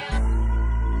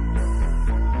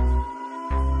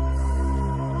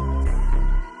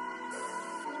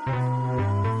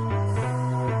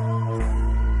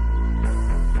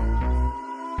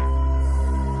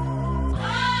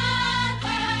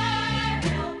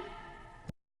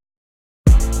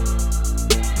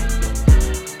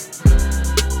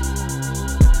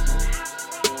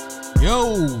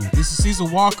Cecil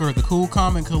Walker, the cool,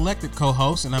 calm, and collected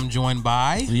co-host, and I'm joined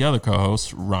by the other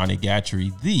co-host, Ronnie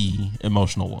Gatry, the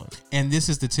emotional one. And this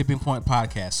is the Tipping Point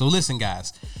Podcast. So listen,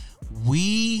 guys,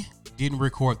 we didn't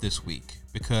record this week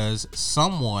because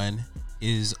someone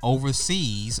is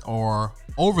overseas or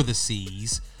over the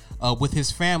seas with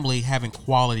his family having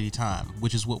quality time,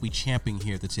 which is what we champion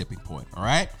here at the Tipping Point. All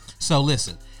right. So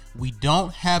listen, we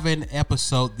don't have an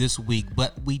episode this week,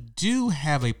 but we do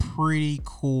have a pretty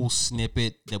cool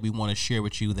snippet that we want to share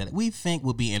with you that we think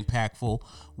will be impactful,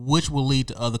 which will lead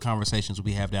to other conversations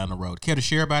we have down the road. Care to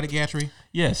share about it, Gatry?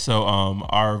 Yes. So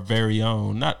our very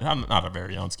own, not our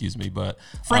very own, excuse me, but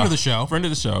friend of the show,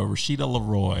 Rashada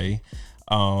LeRoy.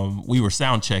 We were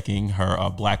sound checking her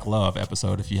Black Love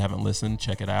episode. If you haven't listened,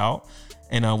 check it out.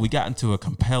 And we got into a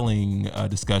compelling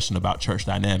discussion about church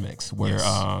dynamics, where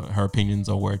her opinions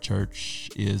on where church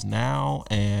is now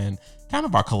and kind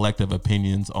of our collective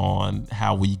opinions on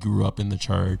how we grew up in the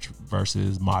church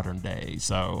versus modern day.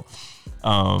 So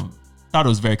thought it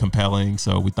was very compelling.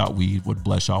 So we thought we would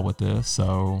bless y'all with this.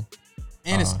 So,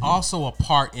 and it's also a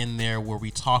part in there where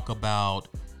we talk about,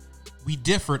 we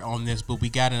differed on this, but we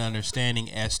got an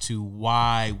understanding as to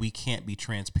why we can't be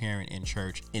transparent in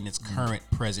church in its current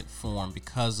present form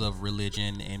because of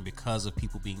religion and because of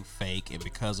people being fake and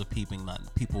because of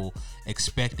people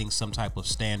expecting some type of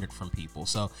standard from people.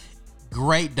 So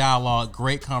great dialogue,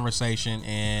 great conversation.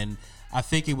 And I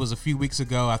think it was a few weeks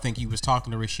ago, I think he was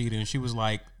talking to Rashada and she was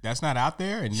like, that's not out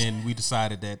there. And then we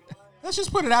decided that let's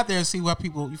just put it out there and see what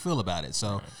you feel about it.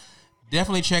 So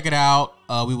definitely check it out.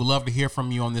 We would love to hear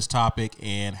from you on this topic,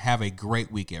 and have a great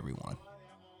week, everyone.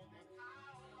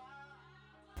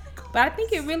 But I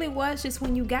think it really was just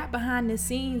when you got behind the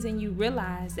scenes and you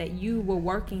realized that you were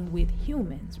working with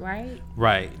humans, right?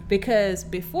 Right. Because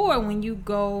before, when you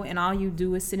go and all you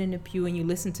do is sit in the pew and you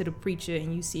listen to the preacher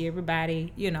and you see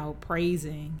everybody,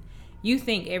 praising, you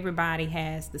think everybody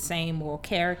has the same moral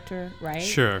character, right?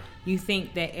 Sure. You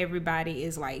think that everybody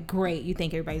is like great. You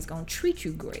think everybody's going to treat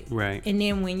you great. Right. And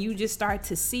then when you just start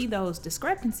to see those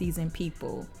discrepancies in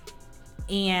people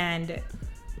and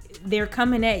they're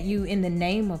coming at you in the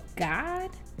name of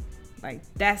God, like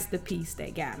that's the piece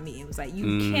that got me. It was like,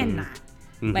 you cannot.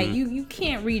 Like you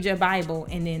can't read your Bible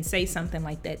and then say something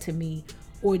like that to me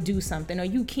or do something, or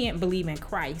you can't believe in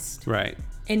Christ. Right.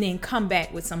 And then come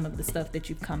back with some of the stuff that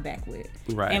you've come back with.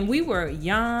 Right. And we were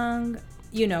young,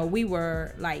 we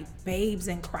were like babes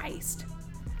in Christ.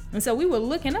 And so we were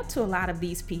looking up to a lot of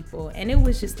these people. And it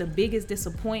was just the biggest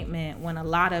disappointment when a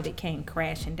lot of it came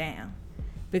crashing down.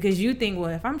 Because you think, well,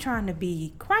 if I'm trying to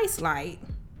be Christ-like,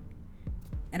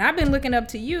 and I've been looking up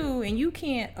to you, and you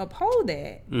can't uphold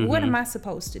that, what am I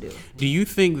supposed to do? Do you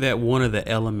think that one of the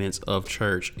elements of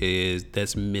church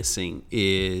that's missing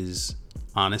is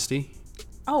honesty?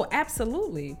 Oh,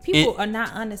 absolutely. People are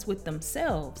not honest with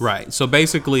themselves. Right. So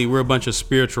basically, we're a bunch of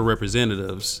spiritual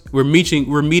representatives. We're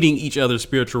meeting each other's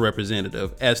spiritual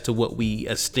representative as to what we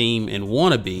esteem and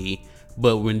want to be.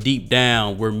 But when deep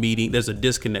down, there's a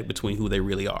disconnect between who they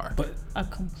really are. But a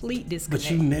complete disconnect.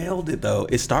 But you nailed it, though.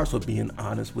 It starts with being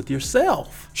honest with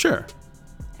yourself. Sure.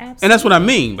 Absolutely. And that's what I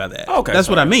mean by that. Okay. That's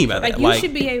what I mean by that. You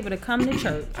should be able to come to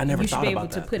church. I never thought about that. You should be able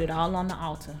to put it all on the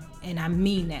altar. And I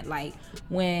mean that. Like,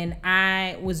 when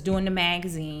I was doing the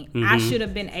magazine, I should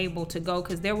have been able to go,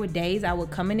 because there were days I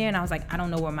would come in there and I was like, I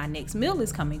don't know where my next meal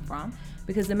is coming from,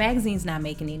 because the magazine's not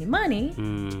making any money.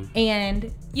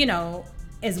 And,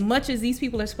 as much as these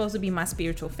people are supposed to be my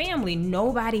spiritual family,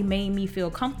 nobody made me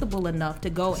feel comfortable enough to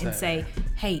go and say,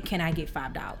 hey, can I get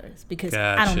 $5? Because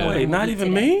I don't know. Wait, not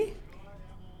even me?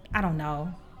 I don't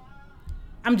know.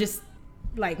 I'm just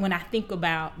like, when I think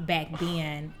about back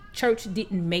then, church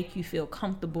didn't make you feel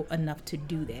comfortable enough to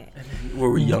do that. We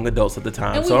were young adults at the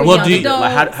time. And So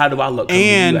how do I look?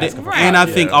 And I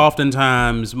think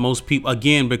oftentimes most people,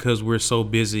 again, because we're so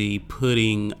busy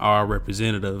putting our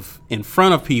representative in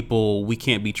front of people, we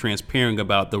can't be transparent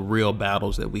about the real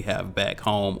battles that we have back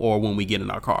home or when we get in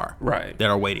our car, right, that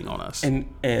are waiting on us.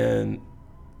 And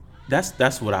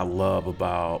that's what I love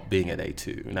about being at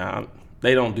A2. Now,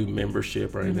 they don't do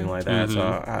membership or anything like that,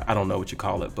 so I don't know what you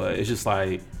call it, but it's just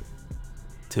like,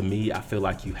 to me, I feel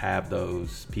like you have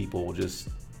those people, just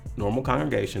normal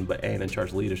congregation, and in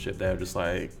church leadership, that are just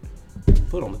like,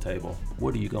 put on the table,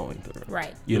 what are you going through?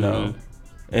 Right. You know?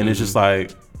 And it's just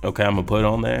like, okay, I'm going to put it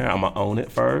on there, I'm going to own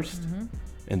it first,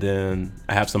 and then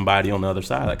I have somebody on the other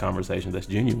side of that conversation that's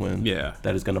genuine,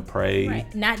 that is going to pray,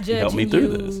 not judging help me through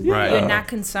this. You're not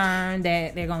concerned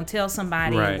that they're going to tell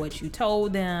somebody what you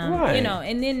told them,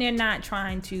 and then they're not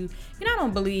trying to, I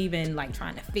don't believe in like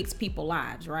trying to fix people's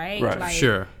lives, right? Like,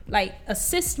 sure. Like,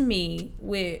 assist me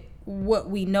with what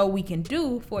we know we can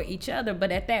do for each other.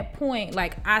 But at that point,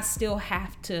 like, I still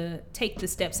have to take the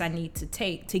steps I need to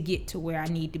take to get to where I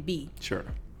need to be. Sure.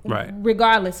 Right.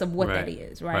 Regardless of what Right. that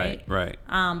is, right? Right.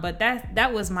 But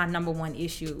that was my number one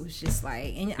issue. It was just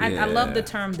like, and I love the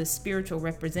term the spiritual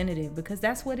representative, because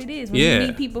that's what it is. When you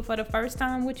meet people for the first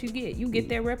time, what you get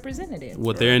their representative.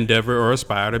 What their endeavor or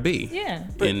aspire to be. Yeah.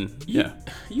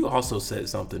 You also said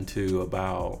something too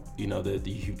about, you know,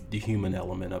 the human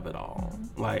element of it all.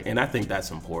 Like, and I think that's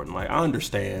important. Like, I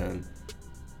understand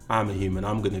I'm a human.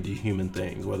 I'm going to do human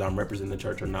things, whether I'm representing the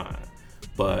church or not.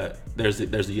 But there's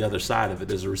the other side of it.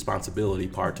 There's a responsibility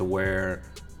part to where,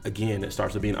 again, it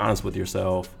starts with being honest with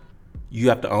yourself. You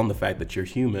have to own the fact that you're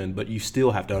human, but you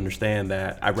still have to understand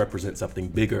that I represent something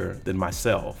bigger than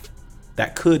myself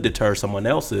that could deter someone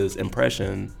else's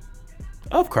impression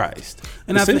of Christ,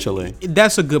 And essentially.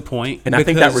 That's a good point. And I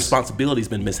think that responsibility's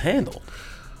been mishandled.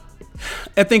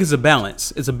 I think it's a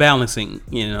balance. It's a balancing,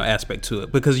 aspect to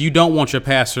it, because you don't want your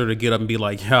pastor to get up and be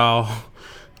like, "Y'all,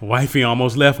 wifey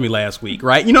almost left me last week,"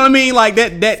 right? You know what I mean? Like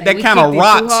that kind of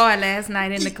rocks. Too hard last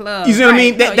night in the club. You see what I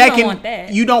mean? You don't want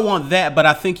that. You don't want that, but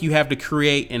I think you have to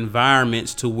create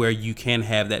environments to where you can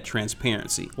have that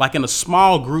transparency, like in a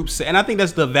small group set. And I think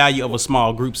that's the value of a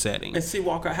small group setting. And see,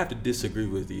 Walker, I have to disagree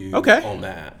with you on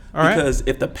that. All right. Because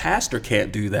if the pastor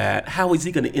can't do that, how is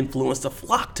he going to influence the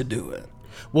flock to do it?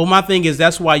 Well, my thing is,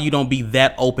 that's why you don't be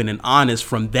that open and honest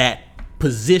from that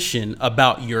position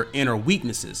about your inner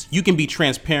weaknesses. You can be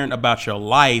transparent about your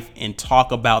life and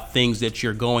talk about things that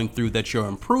you're going through that you're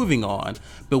improving on.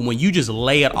 But when you just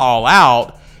lay it all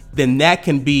out, then that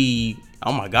can be,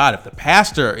 oh my God, if the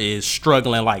pastor is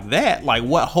struggling like that, like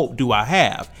what hope do I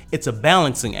have? It's a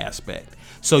balancing aspect.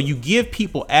 So you give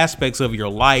people aspects of your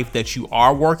life that you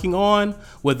are working on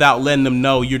without letting them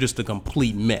know you're just a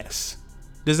complete mess.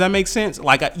 Does that make sense?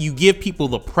 Like, you give people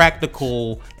the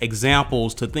practical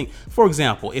examples to think. For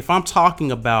example, if I'm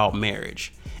talking about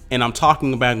marriage and I'm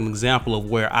talking about an example of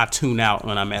where I tune out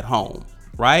when I'm at home,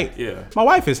 right? Yeah. My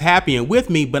wife is happy and with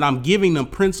me, but I'm giving them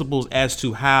principles as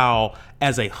to how,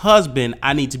 as a husband,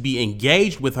 I need to be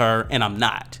engaged with her, and I'm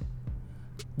not.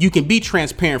 You can be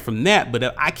transparent from that, but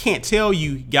if I can't tell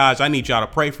you guys, I need y'all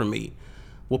to pray for me.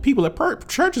 Well, people at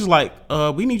church is like,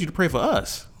 we need you to pray for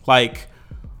us. Like,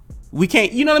 we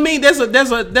can't, you know what I mean? There's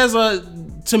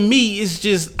a, to me, it's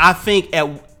just, I think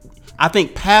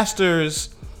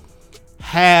pastors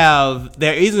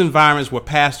there is environments where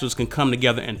pastors can come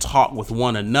together and talk with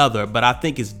one another, but I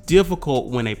think it's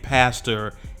difficult when a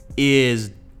pastor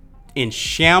is in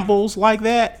shambles like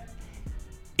that.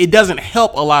 It doesn't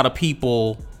help a lot of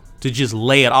people to just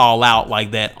lay it all out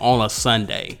like that on a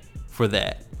Sunday for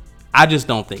that. I just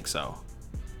don't think so.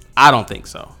 I don't think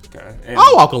so. Okay.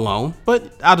 I'll walk alone,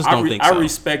 but I just don't think so. I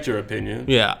respect your opinion.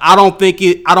 Yeah, I don't think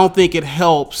it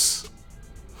helps.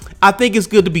 I think it's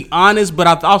good to be honest, but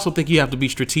I also think you have to be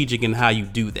strategic in how you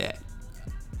do that.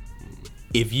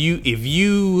 If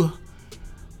you,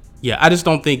 I just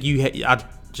don't think I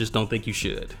just don't think you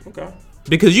should. Okay.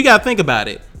 Because you got to think about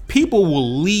it. People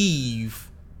will leave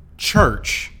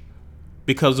church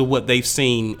because of what they've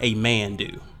seen a man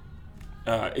do.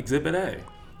 Exhibit A.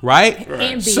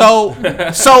 Right? So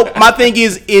my thing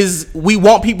is we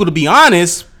want people to be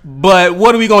honest, but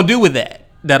what are we going to do with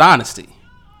that honesty?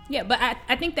 Yeah, but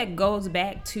I think that goes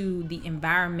back to the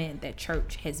environment that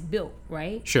church has built,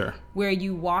 right? Sure. Where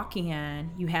you walk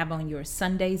in, you have on your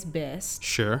Sunday's best.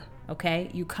 Sure. Okay?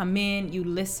 You come in, you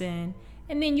listen,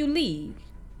 and then you leave,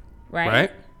 right?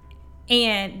 Right.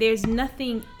 And there's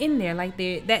nothing in there like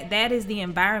that is the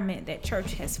environment that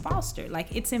church has fostered. Like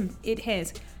it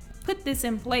has put this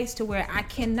in place to where I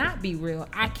cannot be real.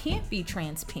 I can't be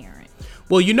transparent.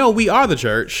 Well, we are the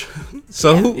church.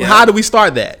 So how do we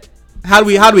start that? How do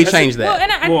we change that? Well,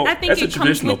 and I think that's it a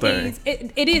traditional comes with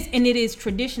thing. It is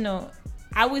traditional.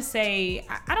 I would say,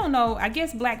 I don't know, I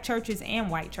guess black churches and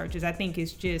white churches, I think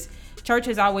it's just, church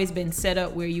has always been set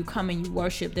up where you come and you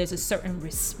worship. There's a certain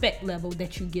respect level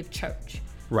that you give church.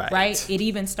 Right? It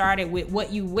even started with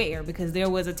what you wear, because there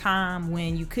was a time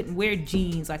when you couldn't wear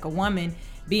jeans, like a woman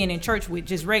being in church with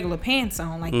just regular pants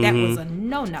on. Like that was a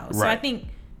no-no. So I think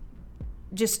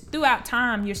just throughout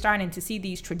time, you're starting to see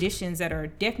these traditions that are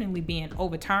definitely being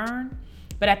overturned.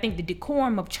 But I think the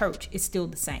decorum of church is still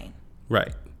the same.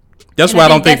 Right. That's why I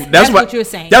don't think that's what you're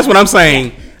saying. That's what I'm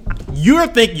saying. Yeah.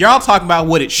 Y'all talking about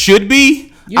what it should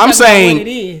be. I'm saying what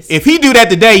it is. If he do that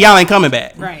today, y'all ain't coming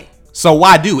back. Right. So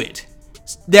why do it?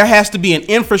 There has to be an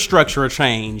infrastructure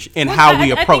change in how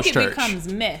we approach church. I think it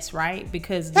becomes mess, right?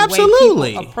 Because the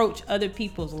way people approach other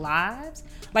people's lives.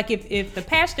 Like if the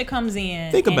pastor comes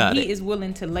in Think about and he it. is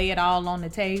willing to lay it all on the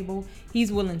table,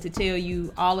 he's willing to tell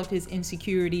you all of his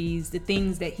insecurities, the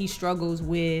things that he struggles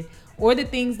with, or the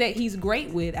things that he's great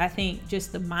with. I think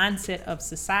just the mindset of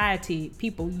society,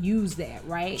 people use that,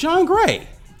 right? John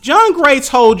Gray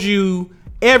told you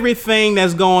everything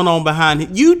that's going on behind him.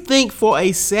 You think for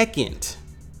a second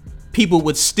people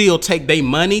would still take their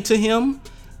money to him,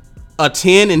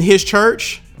 attend in his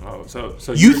church? Oh, so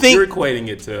You think- you're equating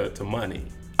it to money.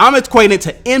 I'm equating it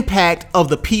to impact of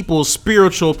the people's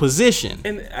spiritual position.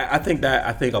 And I think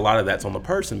a lot of that's on the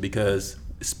person, because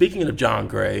speaking of John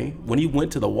Gray, when he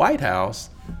went to the White House,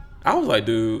 I was like,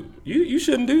 dude, you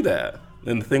shouldn't do that.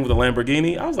 And the thing with the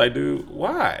Lamborghini, I was like, dude,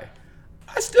 why?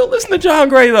 I still listen to John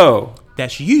Gray though.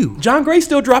 That's you. John Gray's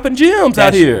still dropping gems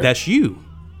out here. That's you.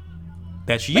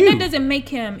 That's you. But that doesn't make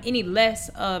him any less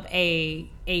of a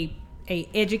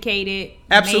educated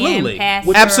Absolutely. man,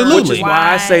 pastor, Absolutely. Which is why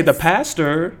I wise. say the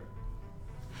pastor.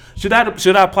 Should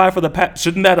I apply for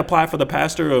shouldn't that apply for the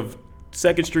pastor of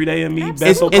 2nd Street AME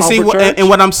Bethel and see Comfort Church? and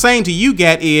what I'm saying to you,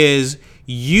 Gat, is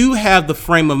you have the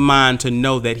frame of mind to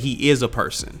know that he is a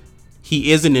person.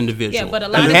 He is an individual. Yeah, but a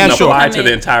lot It of doesn't people apply come to in-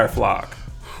 the entire flock.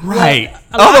 Right.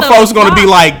 a lot Other of folks them going to be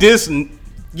flock. like this.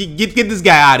 Get this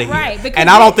guy out of here. Right, because And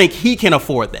I don't think he can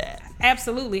afford that.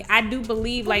 Absolutely, I do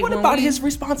believe like What when about his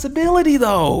responsibility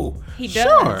though? he does.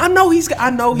 Sure. I know he's That's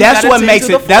gotta what tend makes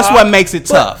to it. the That's flock, what makes it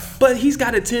but- tough. But he's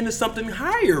got to tend to something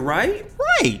higher, right?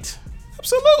 Right.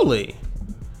 Absolutely.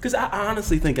 Because I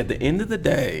honestly think at the end of the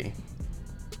day,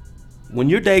 when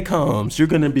your day comes, you're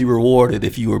going to be rewarded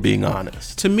if you are being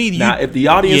honest. To me, Now, if the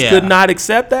audience yeah. could not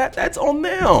accept that, that's on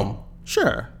them.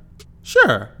 Sure.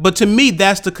 But to me,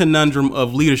 that's the conundrum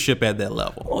of leadership at that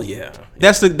level. Oh yeah.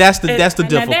 That's the And difficult.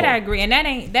 that I agree, and that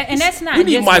ain't that, and that's not. We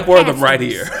need just Mike with Wortham right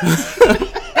pastors. here.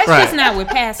 That's Right. just not with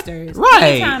pastors. Right,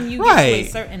 Anytime you get to a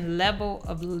right. certain level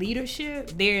of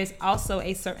leadership, there is also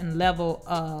a certain level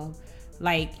of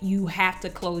like you have to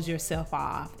close yourself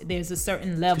off. There's a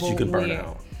certain level you can burn where,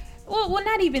 out. well,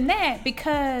 not even that,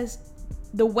 because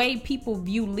the way people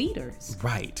view leaders,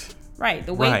 Right. right?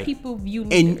 The way Right. people view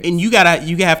leaders. And you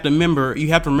have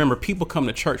to remember people come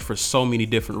to church for so many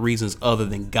different reasons other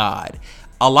than God.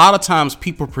 A lot of times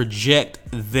people project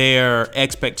their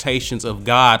expectations of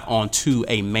God onto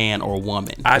a man or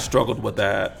woman. I struggled with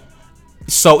that.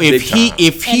 So if Big time.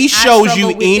 if he And I shows you struggle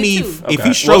with it any too. if Okay. he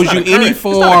Well, shows it's you not a any current- it's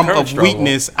not a form current of struggle.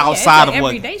 weakness Yeah, outside it's of an what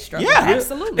everyday struggle. Yeah.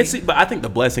 Absolutely. And see, but I think the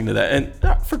blessing to that, and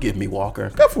forgive me,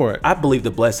 Walker. Go for it. I believe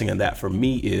the blessing in that for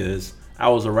me is I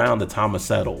was around the Thomas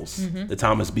Settles, Mm-hmm. the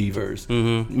Thomas Beavers,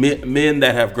 men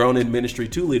that have grown in ministry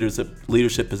to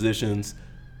leadership positions.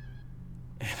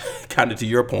 Kind of to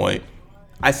your point,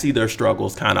 I see their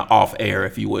struggles kind of off air,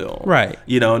 if you will. Right.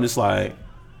 You know, and it's like,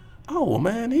 oh well,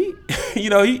 man,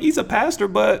 he's a pastor,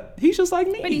 but he's just like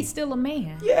me. But he's still a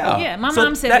man. Yeah. Yeah. My So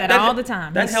mom says that all the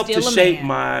time. That He's helped still to a shape man.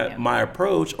 my Yeah. my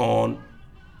approach on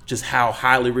just how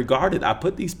highly regarded I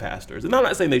put these pastors. And I'm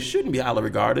not saying they shouldn't be highly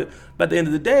regarded, but at the end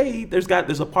of the day, there's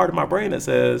a part of my brain that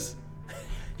says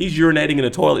he's urinating in the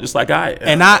toilet just like I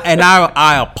am. And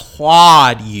I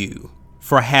applaud you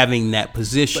for having that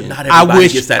position. But not I everybody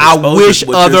wish gets that I exposure, wish is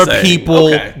what you're other saying.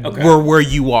 people Okay. were where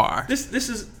you are. This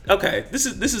is okay. This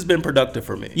has been productive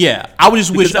for me. Yeah, I would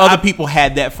just wish Because other people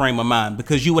had that frame of mind,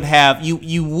 because you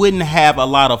wouldn't have a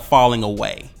lot of falling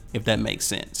away, if that makes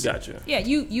sense. Gotcha. Yeah,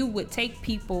 you would take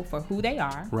people for who they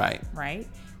are. Right. Right.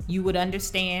 You would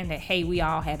understand that, hey, we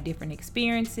all have different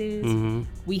experiences. Mm-hmm.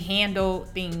 We handle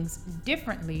things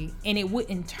differently, and it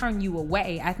wouldn't turn you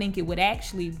away. I think it would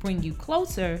actually bring you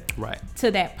closer Right.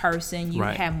 to that person. You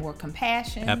Right. have more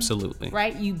compassion. Absolutely.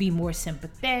 Right. You'd be more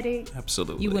sympathetic.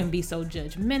 Absolutely. You wouldn't be so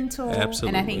judgmental. And I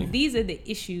Absolutely. think these are the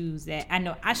issues that I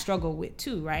know I struggle with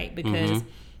too, right? Because Mm-hmm.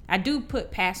 I do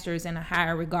put pastors in a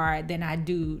higher regard than I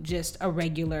do just a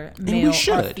regular And male we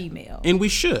should. or female. And we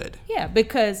should. Yeah,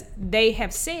 because they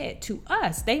have said to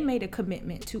us, they made a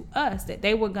commitment to us that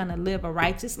they were going to live a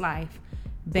righteous life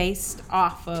based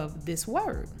off of this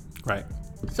word. Right.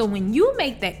 So when you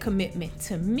make that commitment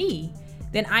to me,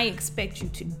 then I expect you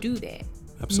to do that.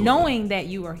 Absolutely. Knowing that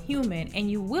you are human and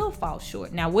you will fall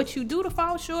short. Now, what you do to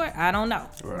fall short, I don't know,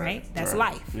 right? That's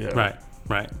life. Yeah.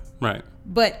 Right.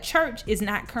 But church is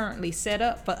not currently set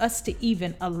up for us to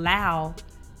even allow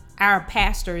our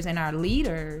pastors and our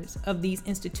leaders of these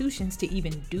institutions to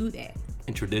even do that.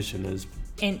 And tradition is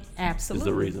And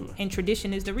absolutely, reason. And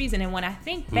tradition is the reason. And when I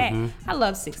think back, I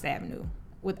love 6th Avenue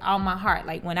with all my heart.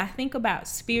 Like when I think about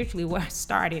spiritually where I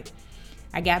started,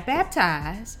 I got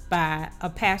baptized by a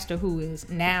pastor who is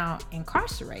now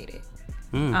incarcerated,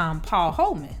 Paul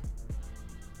Holman,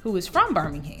 who is from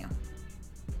Birmingham.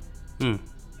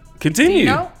 Continue. You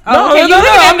know? No, okay, no, you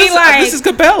looking at me this is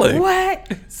compelling.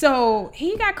 What? So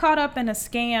he got caught up in a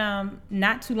scam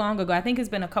not too long ago. I think it's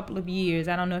been a couple of years.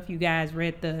 I don't know if you guys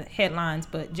read the headlines,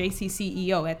 but JC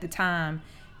CEO at the time,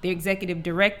 the executive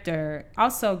director,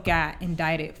 also got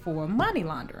indicted for money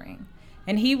laundering.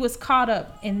 And he was caught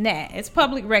up in that. It's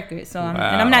public record. So and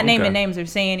I'm not naming names or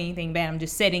saying anything bad. I'm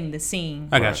just setting the scene.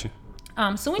 I got you.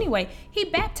 So anyway, he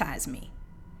baptized me.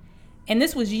 And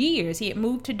this was years. He had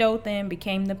moved to Dothan,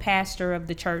 became the pastor of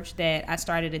the church that I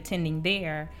started attending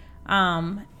there.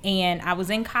 And I was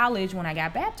in college when I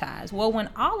got baptized. Well, when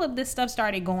all of this stuff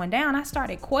started going down, I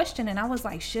started questioning. I was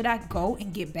like, should I go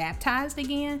and get baptized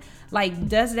again? Like,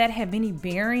 does that have any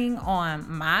bearing on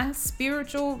my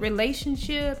spiritual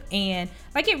relationship? And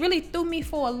like, it really threw me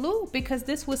for a loop because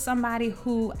this was somebody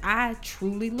who I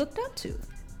truly looked up to.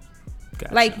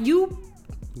 Gotcha. Like you.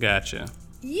 Gotcha.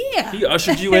 Yeah. He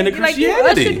ushered you into Like you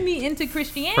Christianity. ushered me into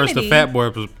Christianity. First the Fat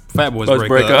Boys Boys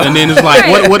break up. And then it's like,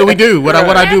 Right. what do we do? What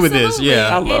I do with this? Absolutely.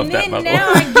 Yeah. I love and that, then by the way.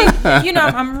 now I get,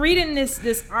 I'm reading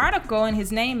this article and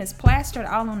his name is plastered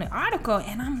all on the article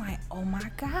and I'm like, oh my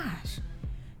gosh.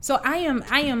 So I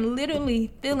am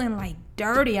literally feeling like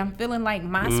dirty. I'm feeling like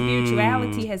my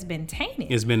spirituality has been tainted.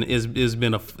 It's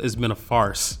been a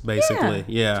farce, basically.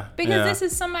 Yeah. Because this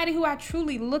is somebody who I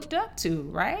truly looked up to,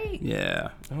 right? Yeah.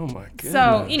 Oh my goodness.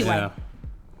 So anyway, Yeah.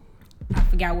 I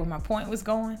forgot where my point was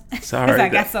going. Sorry. 'Cause I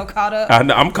got so caught up.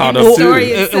 I'm caught in up the too. story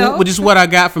itself. Just what I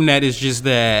got from that is just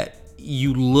that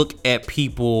you look at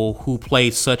people who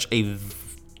play such a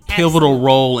pivotal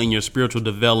role in your spiritual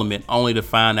development only to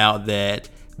find out that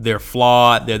they're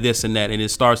flawed, they're this and that, and it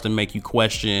starts to make you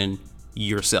question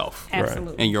yourself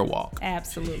Absolutely. and your walk.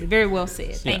 Absolutely. Very well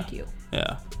said. Thank you.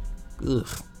 Yeah. Ugh.